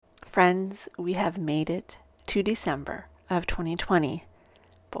Friends, we have made it to December of 2020.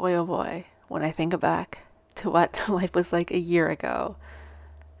 Boy, oh boy, when I think back to what life was like a year ago,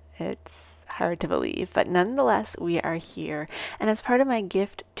 it's hard to believe. But nonetheless, we are here. And as part of my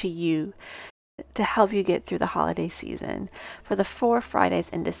gift to you, to help you get through the holiday season, for the 4 Fridays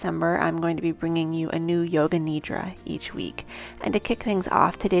in December, I'm going to be bringing you a new Yoga Nidra each week. And to kick things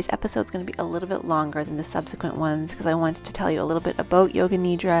off, today's episode is going to be a little bit longer than the subsequent ones because I wanted to tell you a little bit about Yoga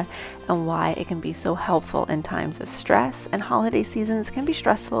Nidra and why it can be so helpful in times of stress, and holiday seasons can be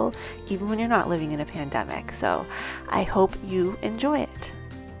stressful even when you're not living in a pandemic. So I hope you enjoy it.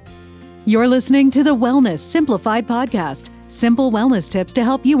 You're listening to the Wellness Simplified podcast. Simple wellness tips to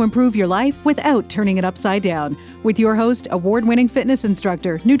help you improve your life without turning it upside down. With your host, award-winning fitness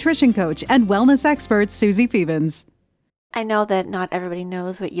instructor, nutrition coach, and wellness expert, Susie Fevens. I know that not everybody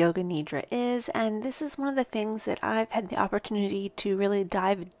knows what Yoga Nidra is, and this is one of the things that I've had the opportunity to really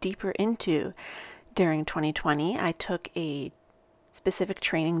dive deeper into during 2020. I took a specific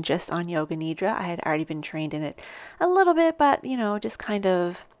training just on Yoga Nidra. I had already been trained in it a little bit, but just kind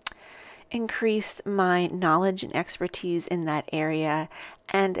of increased my knowledge and expertise in that area.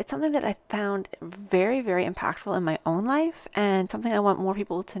 And it's something that I found very, very impactful in my own life and something I want more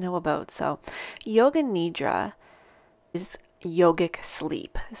people to know about. So Yoga Nidra is yogic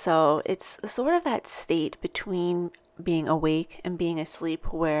sleep. So it's sort of that state between being awake and being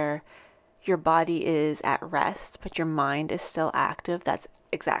asleep where your body is at rest, but your mind is still active. That's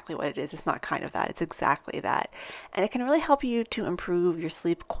exactly what it is. It's not kind of that. It's exactly that. And it can really help you to improve your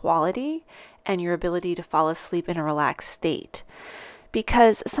sleep quality and your ability to fall asleep in a relaxed state.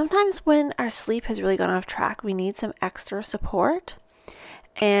 Because sometimes when our sleep has really gone off track, we need some extra support.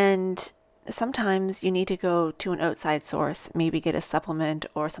 And sometimes you need to go to an outside source, maybe get a supplement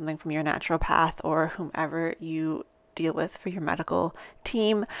or something from your naturopath or whomever you deal with for your medical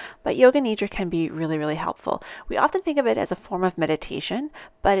team, but Yoga Nidra can be really, really helpful. We often think of it as a form of meditation,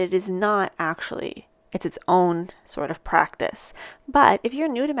 but it is not actually. It's its own sort of practice. But if you're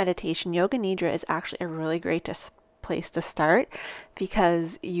new to meditation, Yoga Nidra is actually a really great place to start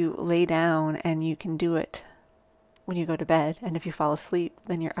because you lay down and you can do it when you go to bed, and if you fall asleep,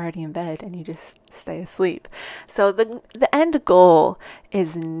 then you're already in bed and you just stay asleep. So the end goal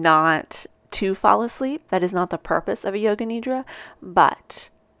is not to fall asleep. That is not the purpose of a Yoga Nidra, but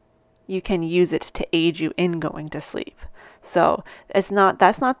you can use it to aid you in going to sleep. So that's not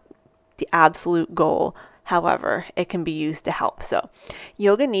the absolute goal. However, it can be used to help. So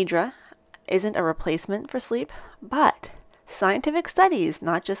Yoga Nidra isn't a replacement for sleep, but scientific studies,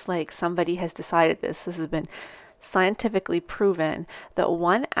 not just like somebody has decided this has been scientifically proven that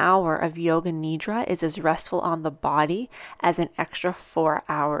 1 hour of Yoga Nidra is as restful on the body as an extra 4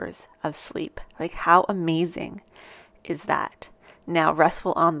 hours of sleep. Like, how amazing is that? Now,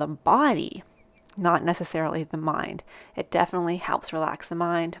 restful on the body, not necessarily the mind. It definitely helps relax the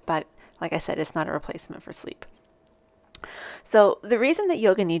mind, but like I said, it's not a replacement for sleep. So the reason that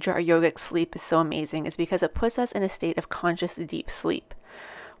Yoga Nidra or yogic sleep is so amazing is because it puts us in a state of conscious deep sleep.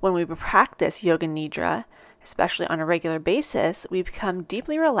 When we practice Yoga Nidra, especially on a regular basis, we become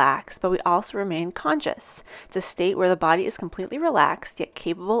deeply relaxed, but we also remain conscious. It's a state where the body is completely relaxed, yet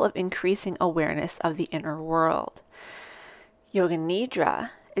capable of increasing awareness of the inner world. Yoga Nidra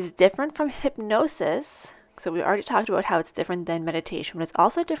is different from hypnosis. So we already talked about how it's different than meditation, but it's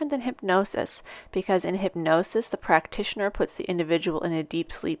also different than hypnosis because in hypnosis, the practitioner puts the individual in a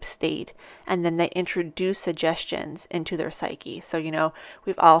deep sleep state and then they introduce suggestions into their psyche. So,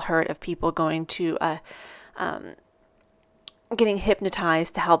 we've all heard of people going to getting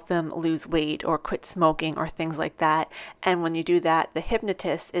hypnotized to help them lose weight or quit smoking or things like that. And when you do that, the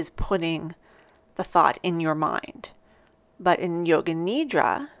hypnotist is putting the thought in your mind. But in Yoga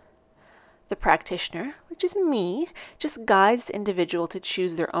Nidra, the practitioner, which is me, just guides the individual to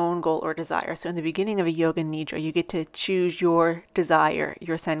choose their own goal or desire. So in the beginning of a Yoga Nidra, you get to choose your desire,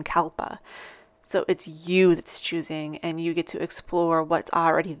 your sankalpa. So it's you that's choosing and you get to explore what's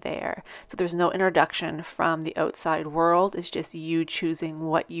already there. So there's no introduction from the outside world. It's just you choosing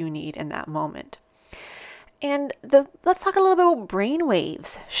what you need in that moment. And let's talk a little bit about brain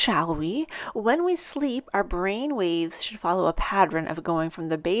waves, shall we? When we sleep, our brain waves should follow a pattern of going from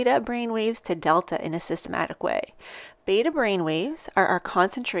the beta brain waves to delta in a systematic way. Beta brain waves are our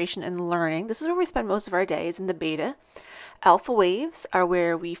concentration and learning. This is where we spend most of our days in the beta. Alpha waves are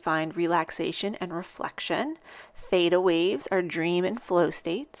where we find relaxation and reflection. Theta waves are dream and flow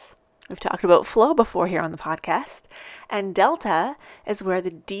states. We've talked about flow before here on the podcast. And delta is where the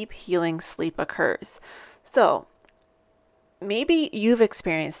deep healing sleep occurs. So maybe you've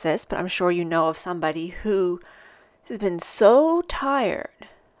experienced this, but I'm sure you know of somebody who has been so tired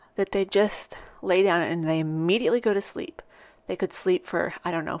that they just lay down and they immediately go to sleep. They could sleep for,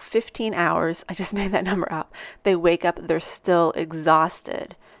 15 hours. I just made that number up. They wake up, they're still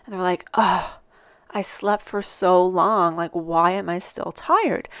exhausted. And they're like, oh, I slept for so long. Like, why am I still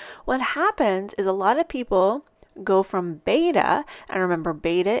tired? What happens is a lot of people go from beta, and remember,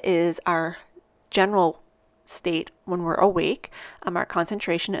 beta is our general state when we're awake, our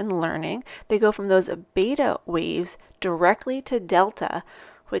concentration and learning. They go from those beta waves directly to delta,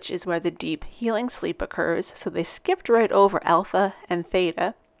 which is where the deep healing sleep occurs. So they skipped right over alpha and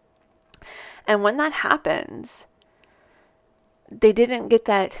theta. And when that happens, they didn't get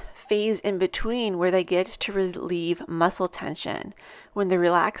that phase in between where they get to relieve muscle tension. When the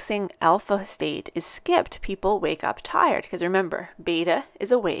relaxing alpha state is skipped, people wake up tired. Because remember, beta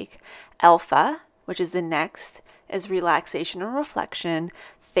is awake, alpha, which is the next, is relaxation and reflection.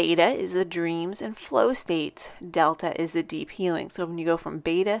 Theta is the dreams and flow states. Delta is the deep healing. So when you go from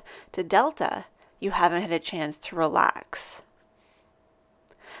beta to delta, you haven't had a chance to relax.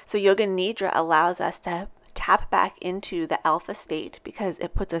 So Yoga Nidra allows us to tap back into the alpha state because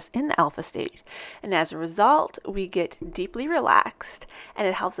it puts us in the alpha state. And as a result, we get deeply relaxed, and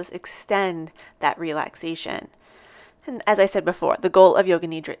it helps us extend that relaxation. And as I said before, the goal of Yoga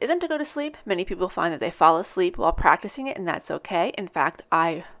Nidra isn't to go to sleep. Many people find that they fall asleep while practicing it, and that's okay. In fact,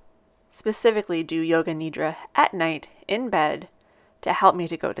 I specifically do Yoga Nidra at night in bed to help me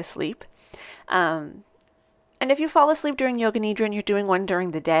to go to sleep. And if you fall asleep during Yoga Nidra and you're doing one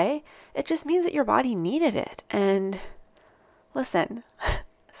during the day, it just means that your body needed it. And listen,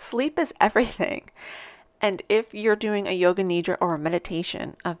 sleep is everything. And if you're doing a Yoga Nidra or a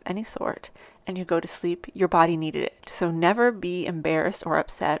meditation of any sort and you go to sleep, your body needed it. So never be embarrassed or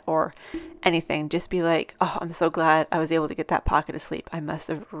upset or anything. Just be like, oh, I'm so glad I was able to get that pocket of sleep. I must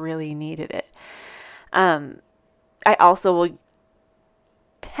have really needed it. I also will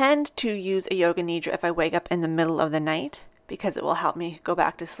tend to use a Yoga Nidra if I wake up in the middle of the night because it will help me go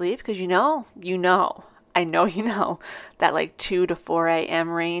back to sleep. Because I know that like 2 to 4 a.m.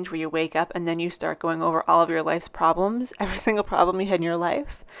 range where you wake up and then you start going over all of your life's problems, every single problem you had in your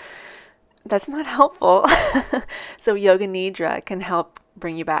life. That's not helpful. So Yoga Nidra can help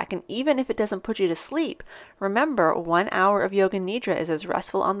bring you back. And even if it doesn't put you to sleep, remember 1 hour of Yoga Nidra is as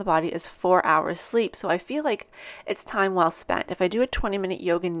restful on the body as 4 hours sleep. So I feel like it's time well spent. If I do a 20-minute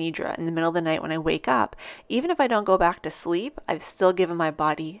Yoga Nidra in the middle of the night when I wake up, even if I don't go back to sleep, I've still given my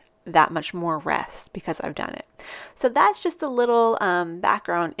body that much more rest because I've done it. So that's just a little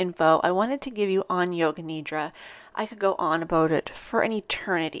background info I wanted to give you on Yoga Nidra. I could go on about it for an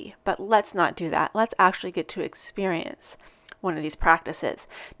eternity, but let's not do that. Let's actually get to experience one of these practices.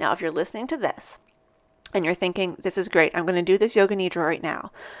 Now, if you're listening to this and you're thinking, this is great, I'm going to do this Yoga Nidra right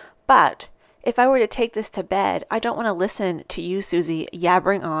now, but if I were to take this to bed, I don't want to listen to you, Susie,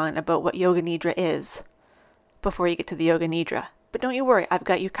 yabbering on about what Yoga Nidra is before you get to the Yoga Nidra. But don't you worry, I've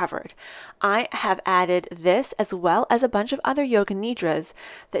got you covered. I have added this as well as a bunch of other Yoga Nidras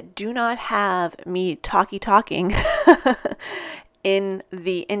that do not have me talking in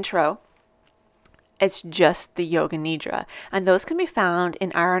the intro. It's just the Yoga Nidra. And those can be found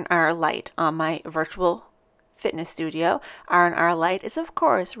in R&R Lite on my virtual fitness studio. R&R Lite is, of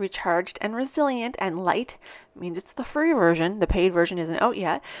course, recharged and resilient, and light means it's the free version. The paid version isn't out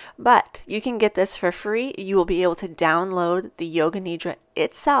yet, but you can get this for free. You will be able to download the Yoga Nidra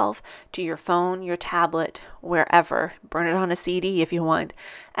itself to your phone, your tablet, wherever. Burn it on a CD if you want,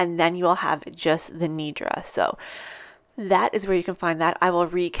 and then you will have just the Nidra. So that is where you can find that. I will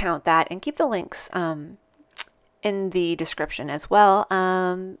recount that and keep the links in the description as well.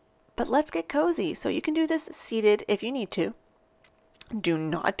 But let's get cozy. So you can do this seated if you need to. Do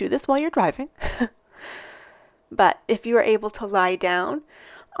not do this while you're driving. But if you are able to lie down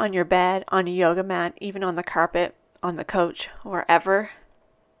on your bed, on a yoga mat, even on the carpet, on the couch, wherever,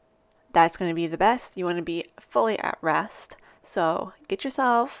 that's going to be the best. You want to be fully at rest. So get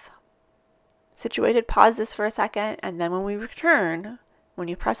yourself situated, pause this for a second, and then when we return, when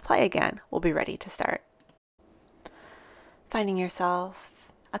you press play again, we'll be ready to start. Finding yourself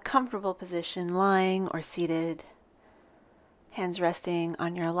a comfortable position, lying or seated, hands resting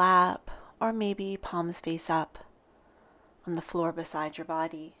on your lap, or maybe palms face up on the floor beside your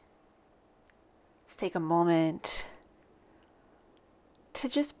body. Let's take a moment to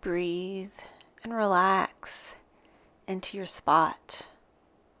just breathe and relax into your spot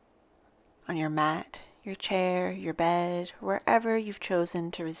on your mat, your chair, your bed, wherever you've chosen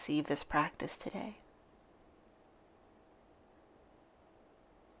to receive this practice today.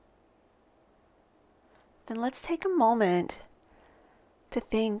 Then let's take a moment to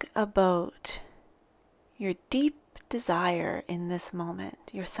think about your deep, desire in this moment,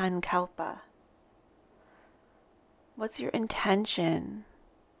 your sankalpa? What's your intention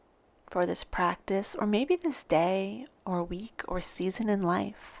for this practice, or maybe this day or week or season in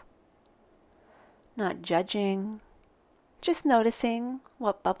life? Not judging, just noticing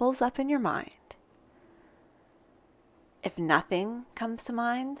what bubbles up in your mind. If nothing comes to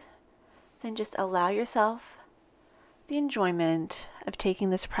mind, then just allow yourself the enjoyment of taking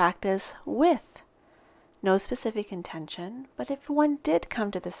this practice with no specific intention, but if one did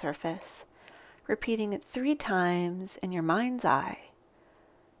come to the surface, repeating it 3 times in your mind's eye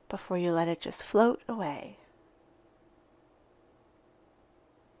before you let it just float away.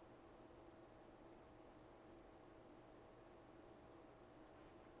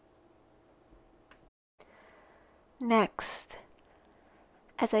 Next,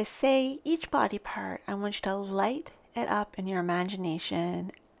 as I say each body part, I want you to light it up in your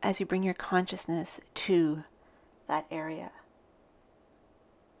imagination as you bring your consciousness to that area.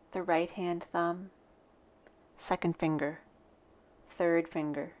 The right hand thumb, second finger, third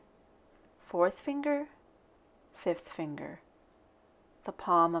finger, fourth finger, fifth finger, the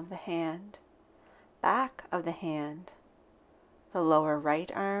palm of the hand, back of the hand, the lower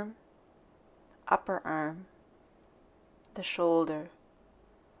right arm, upper arm, the shoulder,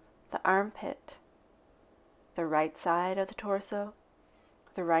 the armpit, the right side of the torso,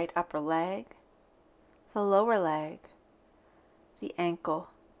 the right upper leg, the lower leg, the ankle,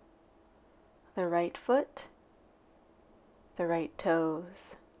 the right foot, the right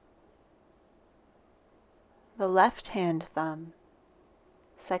toes, the left hand thumb,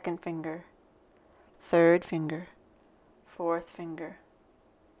 second finger, third finger, fourth finger,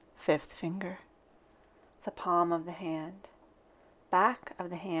 fifth finger, the palm of the hand, back of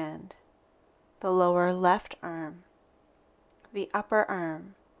the hand, the lower left arm, the upper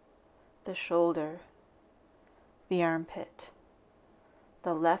arm, the shoulder, the armpit,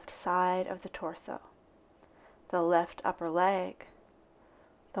 the left side of the torso, the left upper leg,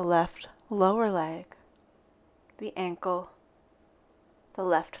 the left lower leg, the ankle, the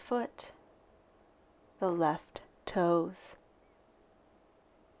left foot, the left toes.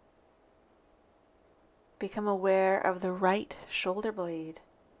 Become aware of the right shoulder blade,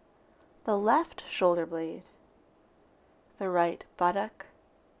 the left shoulder blade, the right buttock,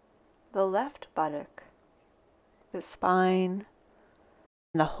 the left buttock, the spine,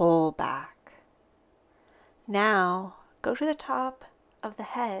 and the whole back. Now, go to the top of the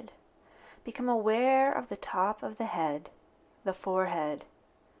head. Become aware of the top of the head, the forehead,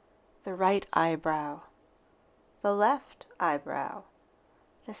 the right eyebrow, the left eyebrow,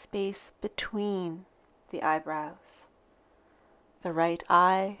 the space between the eyebrows, the right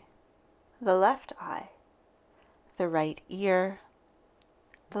eye, the left eye, the right ear,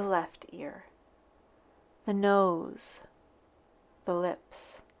 the left ear, the nose, the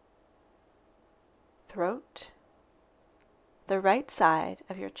lips, throat, the right side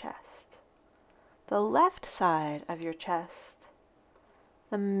of your chest, the left side of your chest,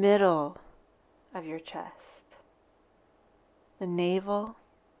 the middle of your chest, the navel,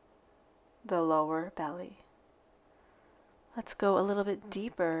 the lower belly. Let's go a little bit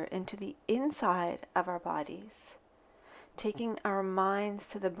deeper into the inside of our bodies, taking our minds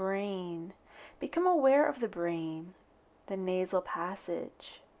to the brain. Become aware of the brain, the nasal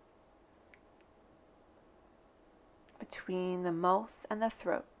passage between the mouth and the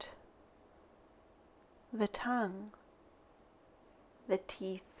throat, the tongue, the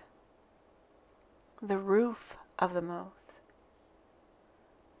teeth, the roof of the mouth,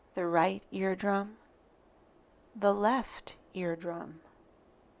 the right eardrum, the left eardrum,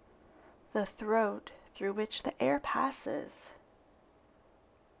 the throat through which the air passes,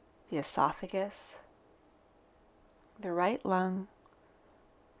 the esophagus, the right lung,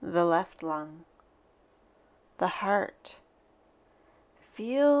 the left lung, the heart.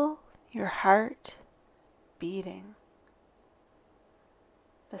 Feel your heart beating.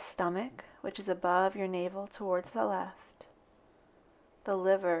 The stomach, which is above your navel towards the left, the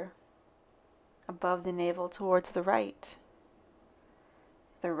liver above the navel towards the right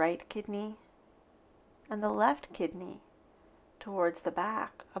kidney and the left kidney towards the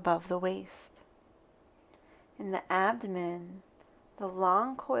back above the waist. In the abdomen, the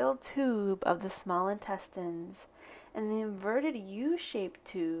long coiled tube of the small intestines and the inverted U-shaped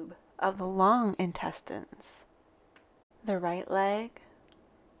tube of the long intestines. The right leg,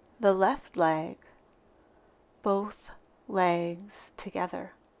 the left leg, both legs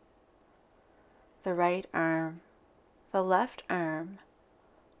together. The right arm, the left arm,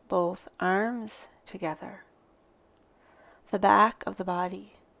 both arms together. The back of the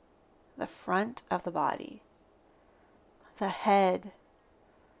body, the front of the body, the head,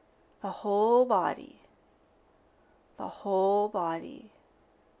 the whole body, the whole body,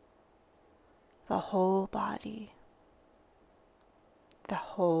 the whole body, the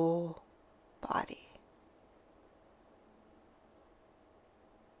whole body.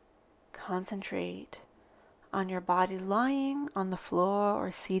 Concentrate on your body lying on the floor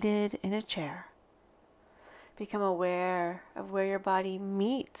or seated in a chair. Become aware of where your body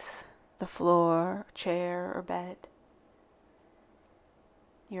meets the floor, chair, or bed.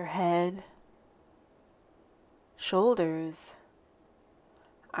 Your head, shoulders,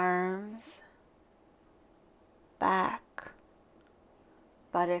 arms, back,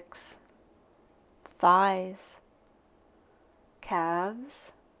 buttocks, thighs,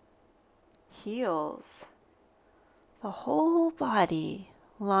 calves, heels, the whole body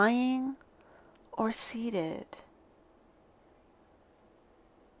lying or seated.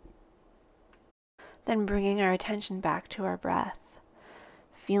 Then bringing our attention back to our breath,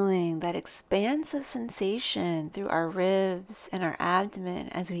 feeling that expansive sensation through our ribs and our abdomen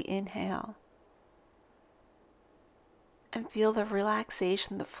as we inhale. And feel the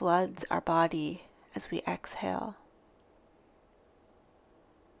relaxation that floods our body as we exhale.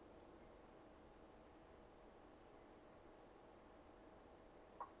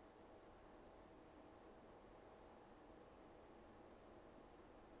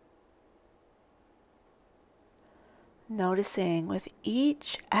 Noticing with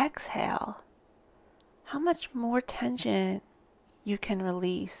each exhale how much more tension you can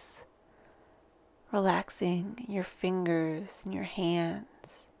release. Relaxing your fingers and your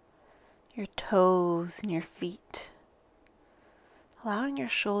hands, your toes and your feet. Allowing your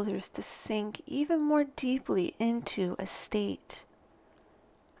shoulders to sink even more deeply into a state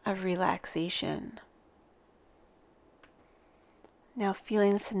of relaxation. Now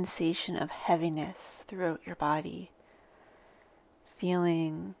feeling the sensation of heaviness throughout your body.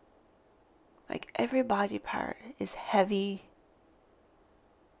 Feeling like every body part is heavy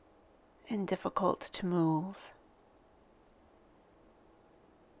and difficult to move.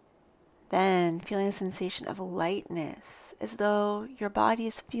 Then feeling a sensation of lightness, as though your body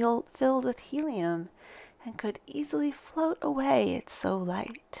is filled with helium and could easily float away. It's so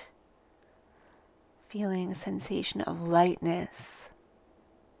light. Feeling a sensation of lightness.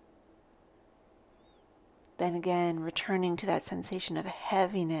 Then again, returning to that sensation of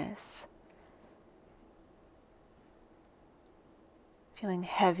heaviness. Feeling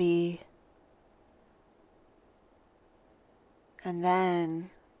heavy. And then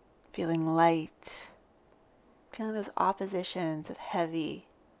feeling light. Feeling those oppositions of heavy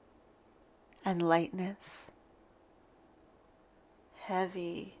and lightness.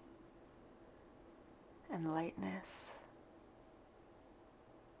 Heavy and lightness.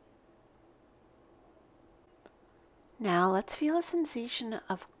 Now let's feel a sensation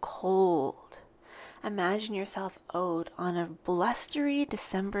of cold. Imagine yourself out on a blustery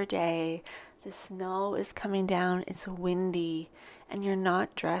December day. The snow is coming down, it's windy, and you're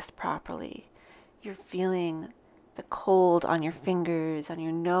not dressed properly. You're feeling the cold on your fingers, on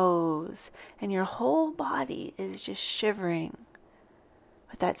your nose, and your whole body is just shivering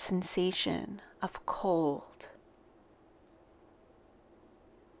with that sensation of cold.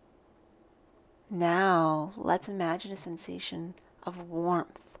 Now, let's imagine a sensation of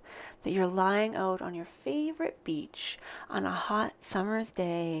warmth, that you're lying out on your favorite beach on a hot summer's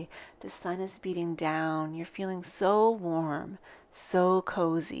day. The sun is beating down. You're feeling so warm, so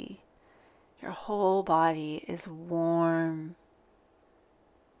cozy. Your whole body is warm.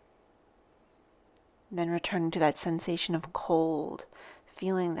 Then returning to that sensation of cold,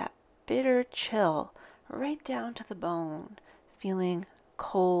 feeling that bitter chill right down to the bone, feeling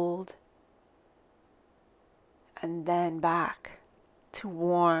cold. And then back to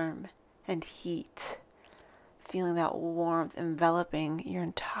warm and heat, feeling that warmth enveloping your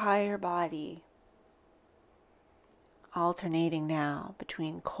entire body, alternating now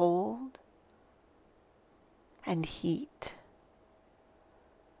between cold and heat,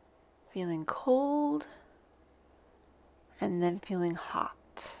 feeling cold and then feeling hot.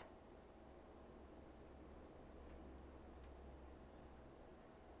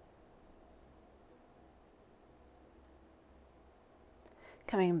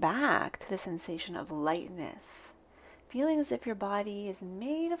 Coming back to the sensation of lightness, feeling as if your body is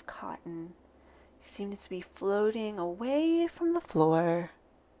made of cotton. You seem to be floating away from the floor.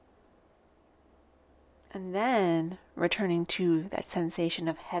 And then returning to that sensation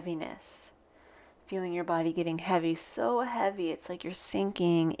of heaviness, feeling your body getting heavy, so heavy it's like you're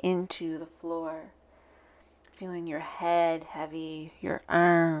sinking into the floor. Feeling your head heavy, your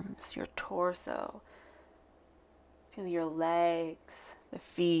arms, your torso. Feel your legs, the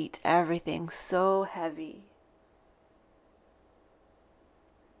feet, everything so heavy.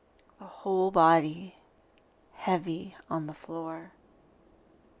 The whole body heavy on the floor.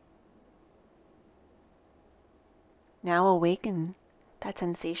 Now awaken that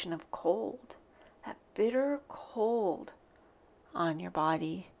sensation of cold, that bitter cold on your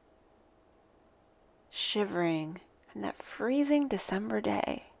body, shivering in that freezing December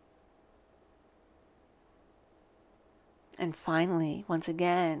day. And finally, once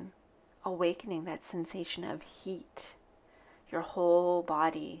again, awakening that sensation of heat. Your whole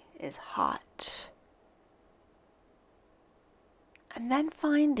body is hot. And then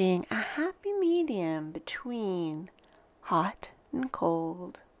finding a happy medium between hot and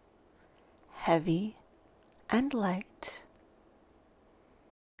cold, heavy and light.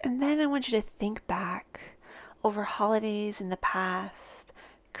 And then I want you to think back over holidays in the past,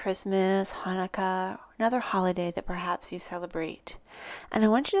 Christmas, Hanukkah, another holiday that perhaps you celebrate. And I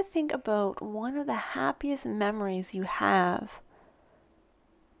want you to think about one of the happiest memories you have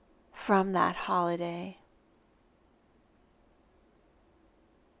from that holiday.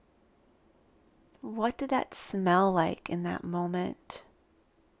 What did that smell like in that moment?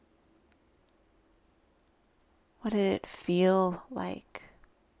 What did it feel like?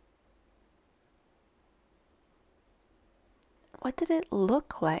 What did it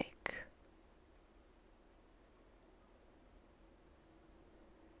look like?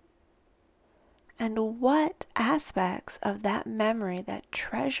 And what aspects of that memory, that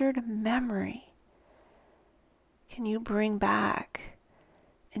treasured memory, can you bring back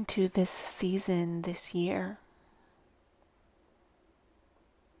into this season, this year?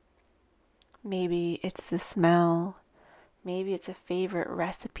 Maybe it's the smell, maybe it's a favorite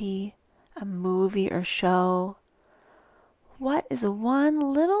recipe, a movie or show. What is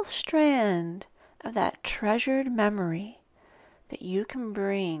one little strand of that treasured memory that you can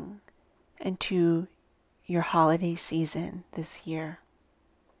bring into your holiday season this year?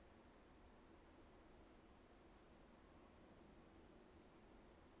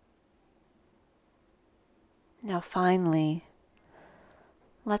 Now finally,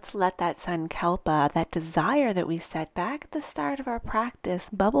 let's let that sankalpa, that desire that we set back at the start of our practice,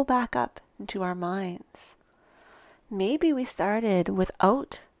 bubble back up into our minds. Maybe we started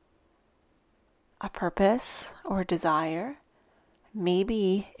without a purpose or desire.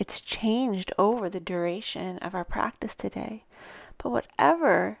 Maybe it's changed over the duration of our practice today. But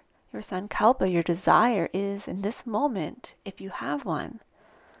whatever your sankalpa, your desire is in this moment, if you have one,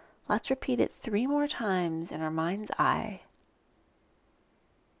 let's repeat it 3 more times in our mind's eye.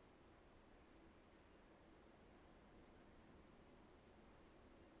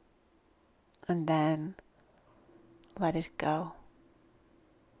 And then let it go.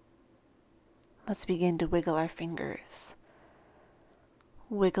 Let's begin to wiggle our fingers,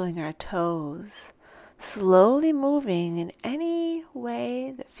 wiggling our toes, slowly moving in any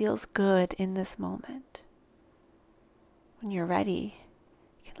way that feels good in this moment. When you're ready,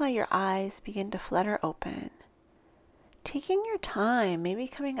 you can let your eyes begin to flutter open, taking your time, maybe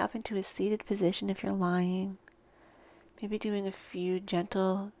coming up into a seated position if you're lying, maybe doing a few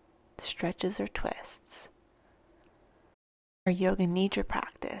gentle stretches or twists. Our Yoga Nidra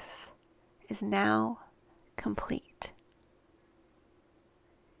practice is now complete.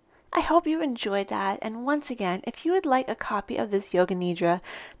 I hope you enjoyed that, and once again, if you would like a copy of this Yoga Nidra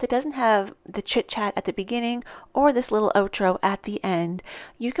that doesn't have the chit chat at the beginning or this little outro at the end,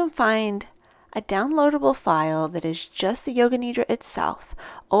 you can find a downloadable file that is just the Yoga Nidra itself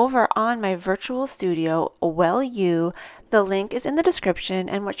over on my virtual studio, Well You. The link is in the description,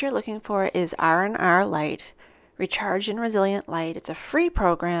 and what you're looking for is R&R Light, Recharged and Resilient Light. It's a free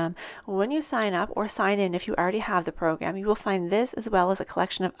program. When you sign up or sign in, if you already have the program, you will find this as well as a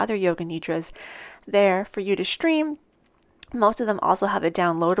collection of other Yoga Nidras there for you to stream. Most of them also have a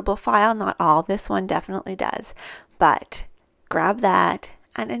downloadable file. Not all. This one definitely does. But grab that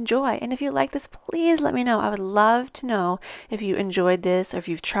and enjoy. And if you like this, please let me know. I would love to know if you enjoyed this or if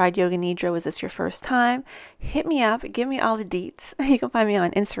you've tried Yoga Nidra. Was this your first time? Hit me up. Give me all the deets. You can find me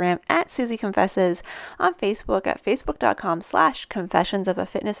on Instagram at Susie Confesses, on Facebook at facebook.com/confessions of a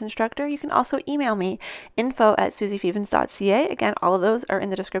fitness instructor. You can also email me info@susiefevens.ca. Again, all of those are in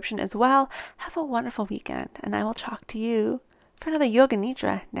the description as well. Have a wonderful weekend, and I will talk to you for another Yoga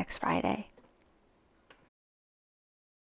Nidra next Friday.